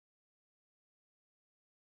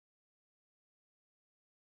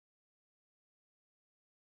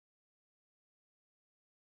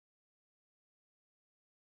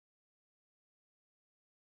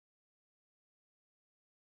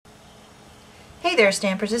Hey there,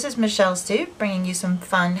 Stampers. This is Michelle Stu bringing you some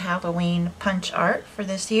fun Halloween punch art for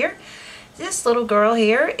this year. This little girl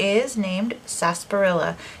here is named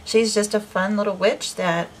Sassparilla. She's just a fun little witch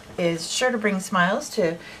that is sure to bring smiles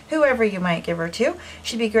to whoever you might give her to.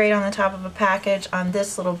 She'd be great on the top of a package on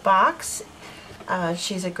this little box.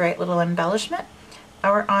 She's a great little embellishment,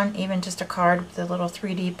 or on even just a card with a little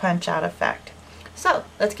 3D punch out effect. So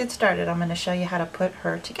let's get started. I'm going to show you how to put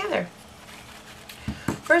her together.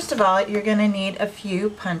 First of all, you're going to need a few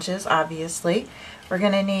punches, obviously. We're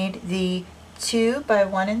going to need the 2 by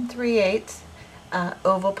 1 3/8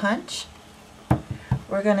 oval punch.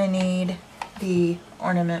 We're going to need the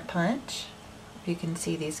ornament punch. If you can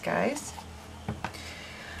see these guys.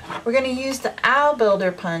 We're going to use the owl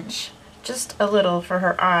builder punch, just a little for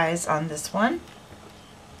her eyes on this one.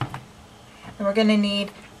 And we're going to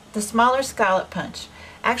need the smaller scallop punch.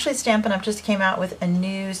 Actually, Stampin' Up! Just came out with a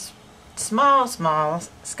new small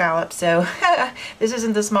scallop, so this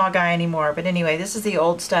isn't the small guy anymore, but anyway, this is the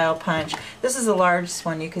old style punch. This is the largest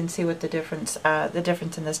one. You can see what the difference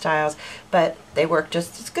in the styles, but they work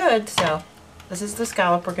just as good. So this is the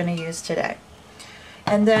scallop we're going to use today.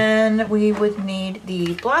 And then we would need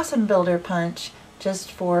the blossom builder punch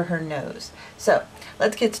just for her nose. So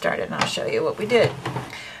let's get started and I'll show you what we did.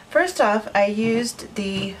 First off, I used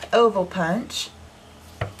the oval punch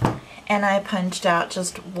and I punched out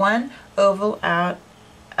just one oval out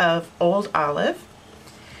of old olive.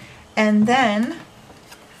 And then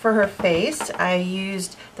for her face, I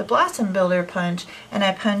used the blossom builder punch and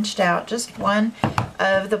I punched out just one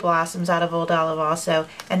of the blossoms out of old olive also.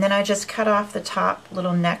 And then I just cut off the top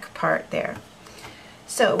little neck part there.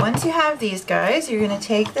 So once you have these guys, you're going to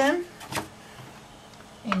take them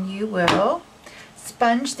and you will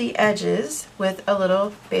sponge the edges with a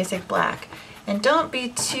little basic black. And don't be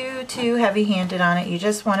too heavy-handed on it. You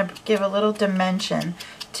just want to give a little dimension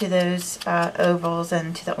to those ovals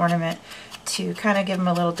and to the ornament to kind of give them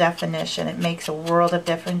a little definition. It makes a world of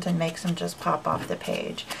difference and makes them just pop off the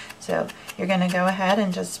page. So you're going to go ahead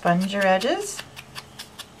and just sponge your edges.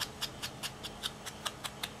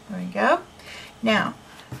 There we go. Now,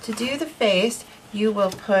 to do the face, you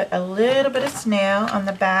will put a little bit of snail on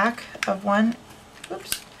the back of on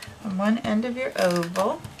one end of your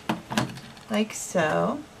oval, like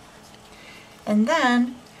so. And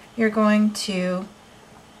then you're going to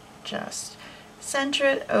just center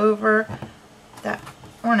it over that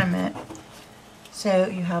ornament so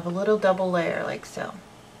you have a little double layer like so.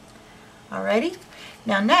 Alrighty,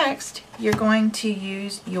 now next you're going to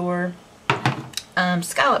use your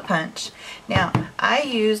scallop punch. Now I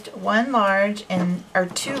used one large or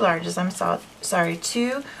two larges,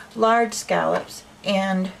 two large scallops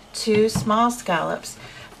and two small scallops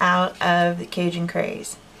out of the Cajun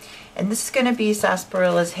Craze. And this is going to be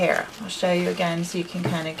Sassaparilla's hair. I'll show you again so you can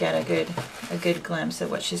kind of get a good glimpse of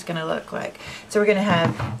what she's going to look like. So we're going to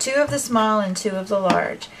have two of the small and two of the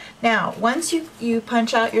large. Now once you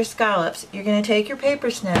punch out your scallops, you're going to take your paper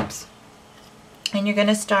snips and you're going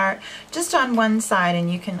to start just on one side,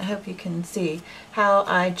 and I hope you can see how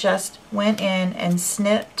I just went in and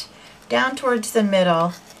snipped down towards the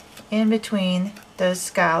middle in between those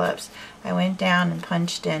scallops. I went down and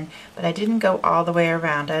punched in, but I didn't go all the way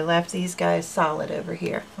around. I left these guys solid over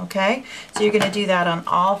here, okay? So you're going to do that on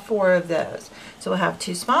all four of those. So we'll have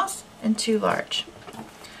two smalls and two large.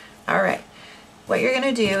 Alright, what you're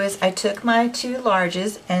going to do is I took my two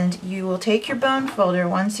larges, and you will take your bone folder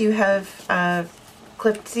once you have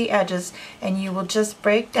clipped the edges, and you will just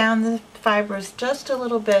break down the fibers just a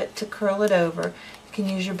little bit to curl it over. You can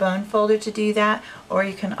use your bone folder to do that, or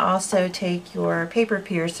you can also take your paper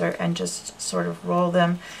piercer and just sort of roll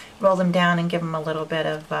them down and give them a little bit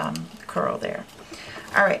of curl there.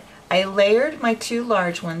 Alright, I layered my two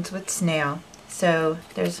large ones with snail, so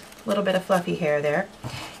there's a little bit of fluffy hair there.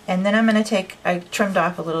 And then I'm going to I trimmed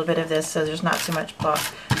off a little bit of this so there's not too much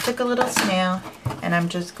fluff. Took a little snail and I'm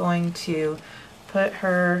just going to put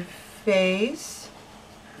her face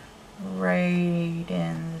right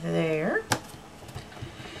in there.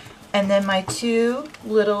 And then my two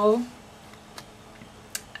little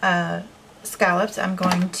scallops, I'm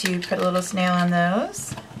going to put a little snail on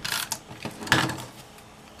those.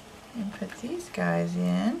 And put these guys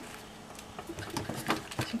in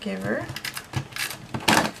to give her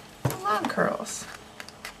long curls.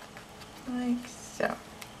 Like so.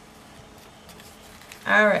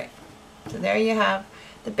 Alright, so there you have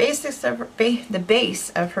the basics of the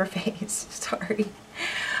base of her face. Sorry.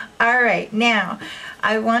 Alright, now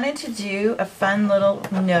I wanted to do a fun little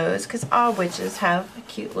nose because all witches have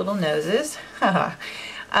cute little noses.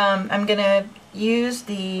 I'm going to use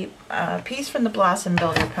the piece from the Blossom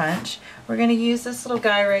Builder Punch. We're going to use this little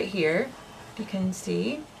guy right here. you can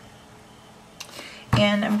see.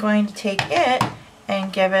 And I'm going to take it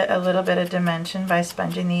and give it a little bit of dimension by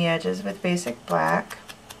sponging the edges with basic black,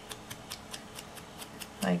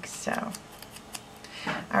 like so.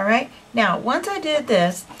 Alright, now once I did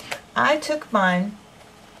this, I took mine,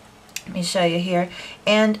 let me show you here,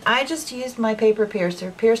 and I just used my paper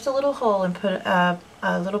piercer, pierced a little hole and put a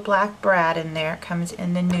little black brad in there. It comes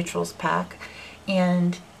in the neutrals pack,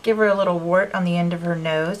 and give her a little wart on the end of her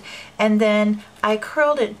nose, and then I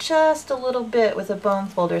curled it just a little bit with a bone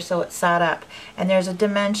folder so it sat up, and there's a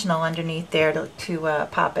dimensional underneath there to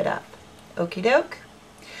pop it up. Okie doke.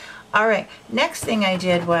 Alright, next thing I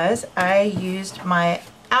did was I used my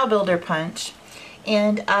Owl Builder punch,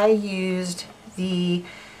 and I used the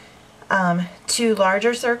 2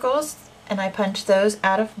 larger circles, and I punched those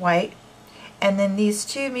out of white, and then these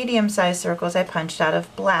 2 medium-sized circles I punched out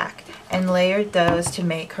of black and layered those to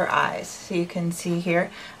make her eyes. So you can see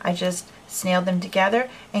here I just snailed them together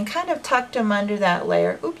and kind of tucked them under that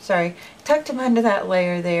layer, tucked them under that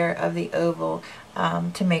layer there of the oval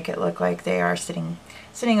to make it look like they are sitting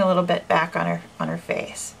a little bit back on her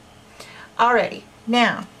face. Alrighty,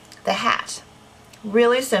 now the hat.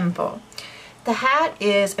 Really simple. The hat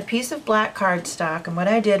is a piece of black cardstock, and what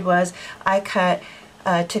I did was I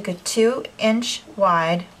took a 2-inch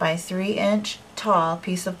wide by 3-inch tall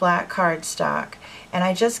piece of black cardstock, and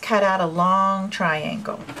I just cut out a long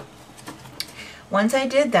triangle. Once I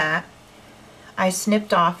did that, I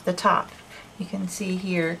snipped off the top. You can see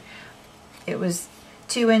here it was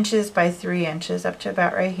 2 inches by 3 inches up to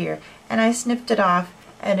about right here, and I snipped it off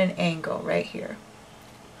at an angle right here.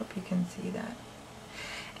 Hope you can see that.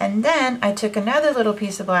 And then I took another little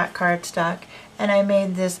piece of black cardstock and I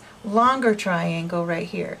made this longer triangle right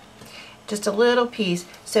here. Just a little piece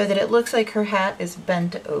so that it looks like her hat is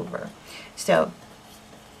bent over. So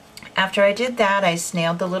after I did that, I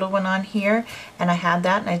snailed the little one on here, and I had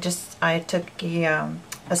that, and I took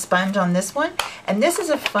a sponge on this one, and this is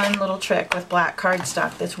a fun little trick with black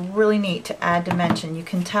cardstock that's really neat to add dimension. You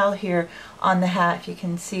can tell here on the hat, you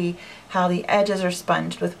can see how the edges are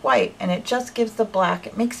sponged with white, and it just gives the black,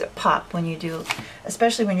 it makes it pop when you do,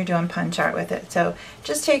 especially when you're doing punch art with it. So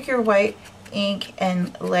just take your white ink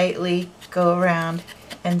and lightly go around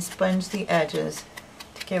and sponge the edges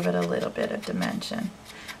to give it a little bit of dimension.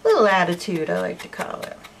 A little attitude, I like to call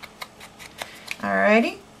it.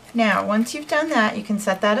 Alrighty, now once you've done that, you can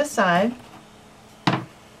set that aside,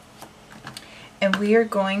 and we are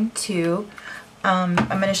going to, I'm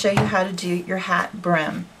going to show you how to do your hat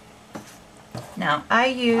brim. Now I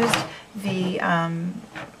used the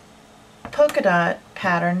polka dot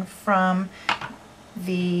pattern from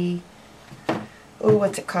the,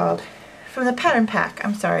 what's it called? From the pattern pack,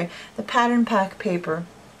 I'm sorry, the pattern pack paper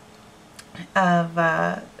of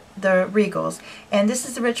the Regals, and this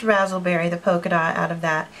is the Rich Razzleberry, the polka dot out of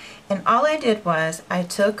that. And all I did was I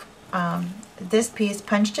took this piece,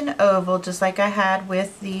 punched an oval just like I had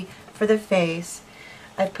with for the face.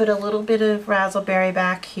 I put a little bit of Razzleberry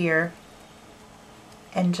back here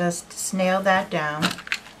and just snailed that down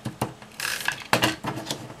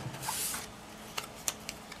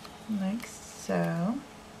like so,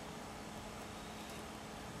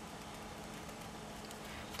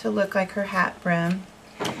 to look like her hat brim.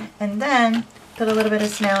 And then put a little bit of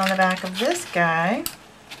snail on the back of this guy,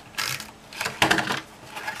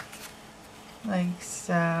 like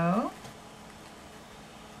so.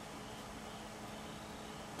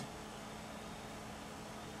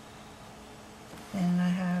 And I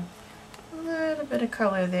have a little bit of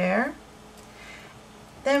color there.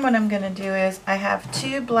 Then what I'm going to do is I have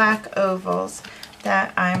 2 black ovals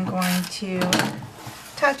that I'm going to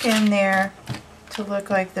tuck in there to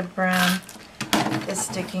look like the brim is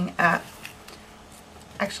sticking up.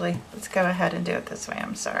 Actually, let's go ahead and do it this way,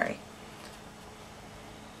 I'm sorry.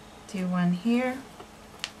 Do one here,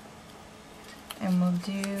 and we'll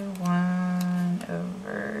do one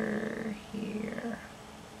over here,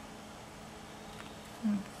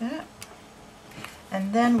 like that.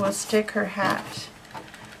 And then we'll stick her hat,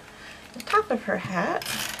 the top of her hat,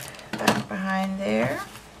 back behind there,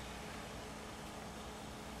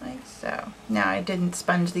 like so. Now I didn't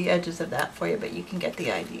sponge the edges of that for you, but you can get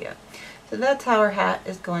the idea. So that's how her hat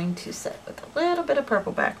is going to sit, with a little bit of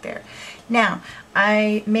purple back there. Now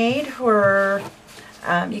I made her,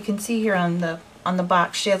 you can see here on the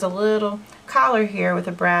box, she has a little collar here with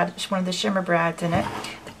a brad, one of the shimmer brads in it.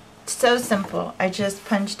 So simple. I just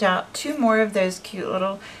punched out 2 more of those cute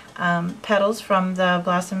little petals from the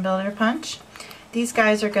Blossom Builder punch. These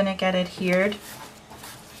guys are going to get adhered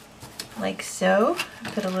like so.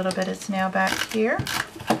 Put a little bit of snail back here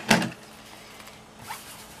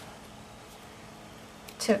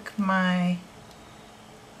took my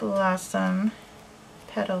blossom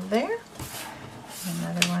petal there,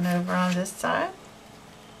 another one over on this side,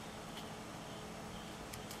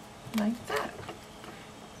 like that.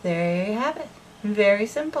 There you have it. Very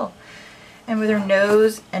simple. And with her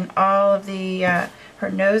nose and all of the,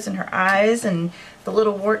 her nose and her eyes and the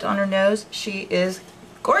little wart on her nose, she is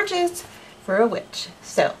gorgeous for a witch.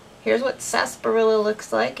 So here's what Sassparilla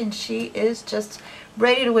looks like, and she is just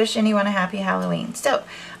ready to wish anyone a happy Halloween. So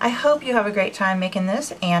I hope you have a great time making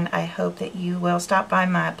this, and I hope that you will stop by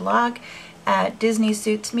my blog at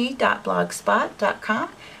disneysuitsme.blogspot.com.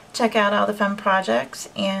 Check out all the fun projects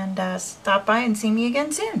and stop by and see me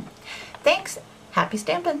again soon. Thanks. Happy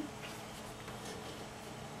stampin'!